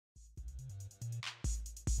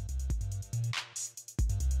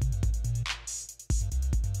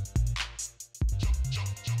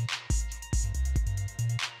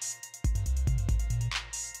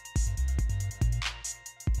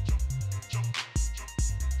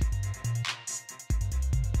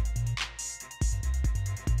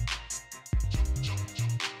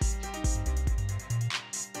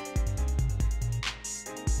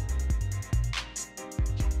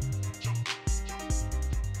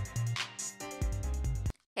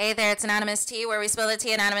Hey there, it's Anonymous T, where we spill the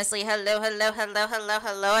tea anonymously. Hello, hello, hello, hello,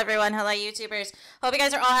 hello, everyone. Hello, YouTubers. Hope you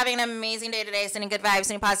guys are all having an amazing day today, sending good vibes,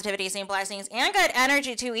 sending positivity, sending blessings, and good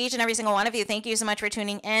energy to each and every single one of you. Thank you so much for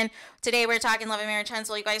tuning in. Today, we're talking Love and Marriage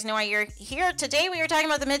Hensel. You guys know why you're here. Today, we were talking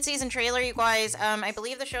about the mid-season trailer, you guys. I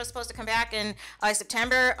believe the show's supposed to come back in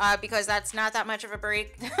September, because that's not that much of a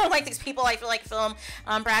break. Like these people, I feel like, film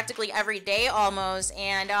practically every day almost,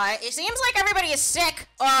 and it seems like everybody is sick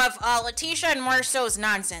of LATISHA and MARSAU's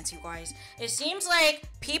nonsense, you guys. It seems like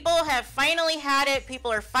people have finally had it.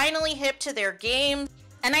 People are finally hip to their game.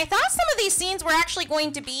 And I thought some of these scenes were actually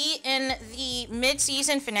going to be in the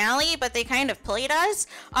mid-season finale, but they kind of played us.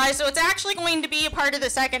 So it's actually going to be a part of the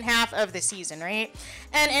second half of the season, right?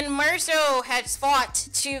 And MARSAU has fought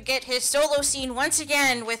to get his solo scene once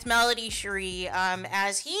again with Melody Cherie,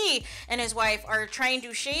 as he and his wife are trying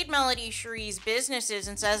to shade Melody Cherie's businesses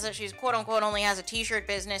and says that she's quote-unquote only has a t-shirt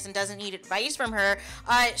business and doesn't need advice from her.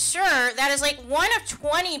 Sure, that is like one of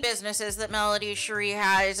 20 businesses that Melody Cherie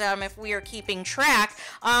has, if we are keeping track.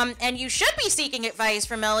 And you should be seeking advice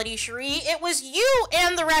from Melody Cherie. It was you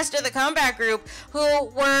and the rest of the comeback group who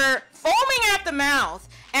were foaming at the mouth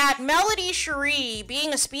at Melody Cherie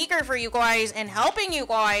being a speaker for you guys and helping you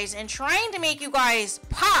guys and trying to make you guys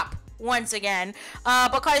pop once again,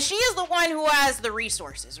 because she is the one who has the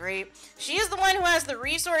resources, right? She is the one who has the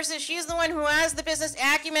resources. She is the one who has the business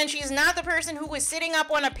acumen. She is not the person who was sitting up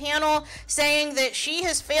on a panel saying that she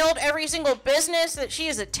has failed every single business that she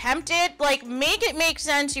has attempted. Like, make it make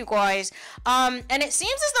sense, you guys. And it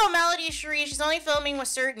seems as though Melody Cherie, she's only filming with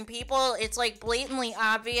certain people. It's like blatantly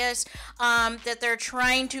obvious that they're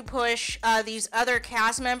trying to push these other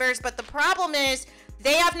cast members, but the problem is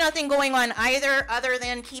they have nothing going on either other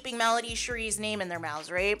than keeping Melody Cherie's name in their mouths,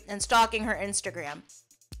 right? And stalking her Instagram.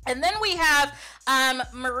 And then we have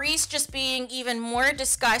Maurice just being even more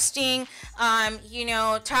disgusting, you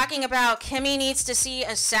know, talking about Kimmy needs to see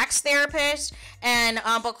a sex therapist, and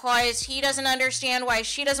because he doesn't understand why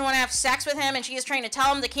she doesn't want to have sex with him, and she is trying to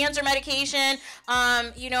tell him the cancer medication,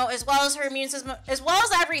 you know, as well as her immune system, as well as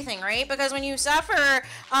everything, right? Because when you suffer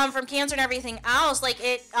from cancer and everything else, like,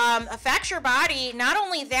 it affects your body. Not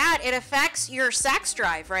only that, it affects your sex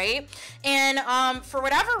drive, right? And for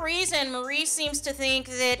whatever reason, Maurice seems to think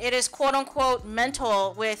that it is quote-unquote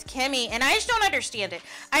mental with Kimmy, and I just don't understand it.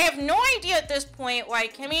 I have no idea at this point why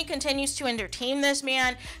Kimmy continues to entertain this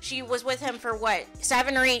man. She was with him for what,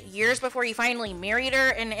 7 or 8 years before he finally married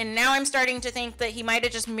her, and now I'm starting to think that he might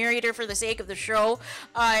have just married her for the sake of the show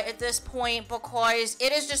at this point, because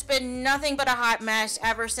it has just been nothing but a hot mess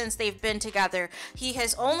ever since they've been together. He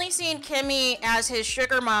has only seen Kimmy as his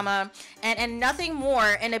sugar mama and nothing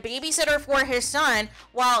more, and a babysitter for his son,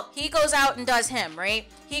 while he goes out and does him, right?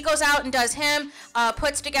 He goes out and does him,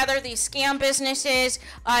 puts together these scam businesses.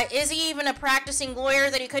 Is he even a practicing lawyer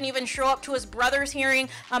that he couldn't even show up to his brother's hearing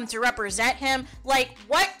to represent him? Like,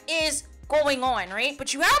 what is going on, right?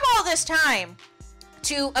 But you have all this time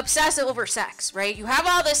to obsess over sex, right? You have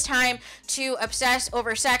all this time to obsess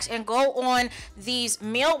over sex and go on these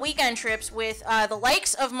male weekend trips with the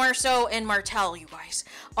likes of MARSAU and Martel, you guys.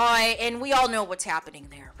 And we all know what's happening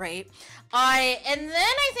there, right? And then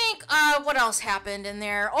I think, what else happened in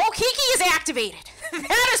there? Oh, KEKE is activated.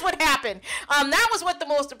 That is what happened. That was what the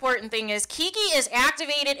most important thing is. KEKE is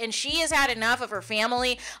activated, and she has had enough of her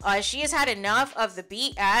family. She has had enough of the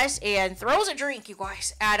BS, and throws a drink, you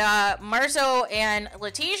guys, at MARSAU and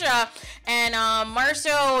LATISHA. And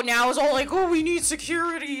MARSAU now is all like, oh, we need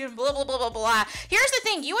security, and blah, blah, blah, blah, blah. Here's the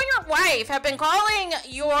thing. You and your wife have been calling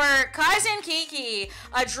your cousin KEKE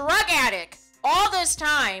a drug addict all this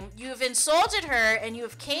time. You've insulted her and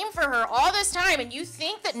you've came for her all this time, and you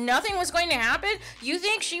think that nothing was going to happen? You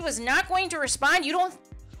think she was not going to respond? You don't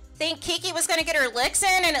think KEKE was going to get her licks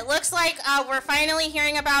in? And it looks like we're finally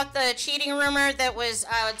hearing about the cheating rumor that was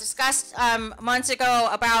discussed months ago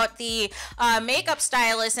about the makeup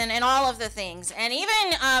stylist and all of the things. And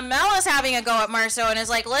even Mel is having a go at MARSAU and is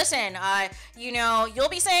like, listen, you know, you'll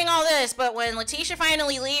be saying all this, but when LATISHA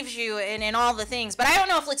finally leaves you and all the things. But I don't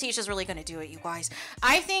know if LATISHA's really going to do it, you guys.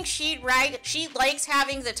 I think she likes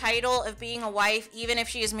having the title of being a wife, even if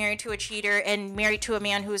she is married to a cheater and married to a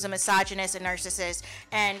man who's a misogynist and narcissist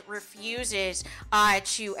and refuses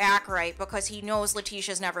to act right, because he knows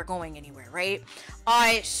LATISHA's never going anywhere, right?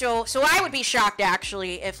 So I would be shocked,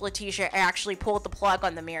 actually, if LATISHA actually pulled the plug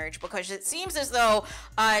on the marriage, because it seems as though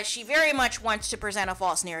she very much wants to present a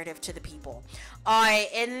false narrative to the people.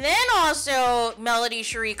 And then also Melody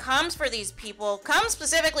Cherie comes for these people, comes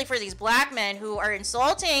specifically for these black men who are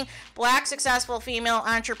insulting black successful female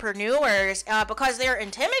entrepreneurs because they're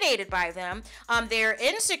intimidated by them. They're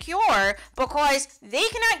insecure because they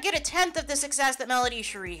cannot can't get a tenth of the success that Melody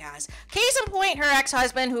Cherie has. Case in point, her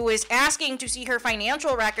ex-husband, who is asking to see her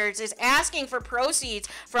financial records, is asking for proceeds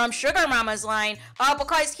from Sugar Mama's line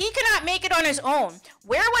because he cannot make it on his own.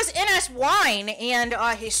 Where was NS Wine and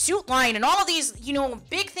his suit line and all of these, you know,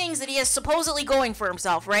 big things that he is supposedly going for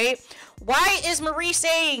himself, right? Why is Marie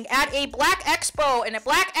saying at a Black Expo and a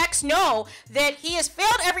Black X know that he has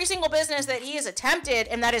failed every single business that he has attempted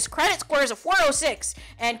and that his credit score is a 406?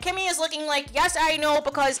 And Kimmy is looking like, yes, I know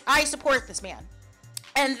because I support this man.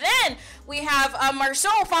 And then we have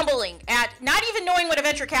MARSAU fumbling at not even knowing what a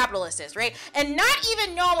venture capitalist is, right? And not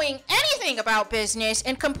even knowing anything about business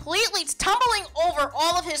and completely tumbling over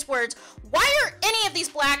all of his words. Why are any of these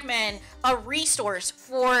black men a resource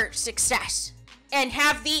for success? And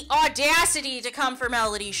have the audacity to come for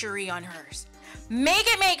Melody Cherie on hers. Make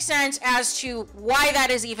it make sense as to why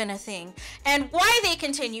that is even a thing and why they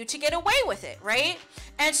continue to get away with it, right?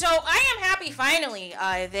 And so I am happy finally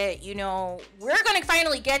that, you know, we're going to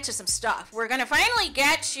finally get to some stuff. We're going to finally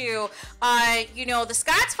get to, you know, the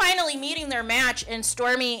Scotts finally meeting their match in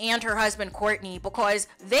Stormy and her husband Courtney, because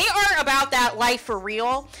they are about that life for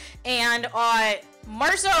real. And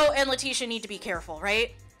MARSAU and LATISHA need to be careful,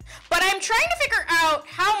 right? But I'm trying to figure out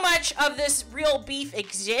how much of this real beef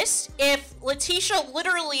exists if LATISHA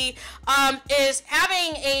literally is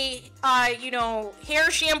having a, you know,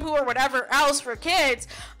 hair shampoo or whatever else for kids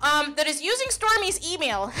that is using Stormy's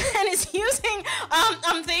email and is using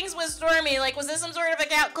things with Stormy. Like, was this some sort of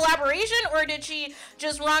a collaboration, or did she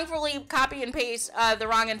just wrongfully copy and paste the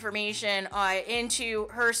wrong information into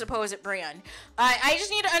her supposed brand? I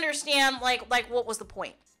just need to understand, like what was the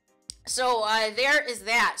point? So there is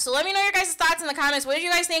that. So let me know your guys' thoughts in the comments. What did you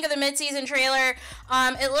guys think of the mid-season trailer?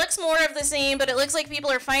 It looks more of the same, but it looks like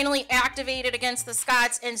people are finally activated against the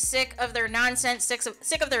Scotts and sick of their nonsense,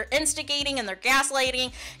 sick of their instigating and their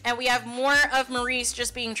gaslighting, and we have more of Maurice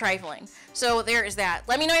just being trifling. So there is that.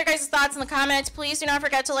 Let me know your guys' thoughts in the comments. Please do not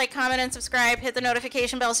forget to like, comment, and subscribe. Hit the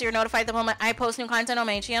notification bell so you're notified the moment I post new content on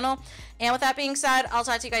my channel. And with that being said, I'll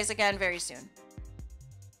talk to you guys again very soon.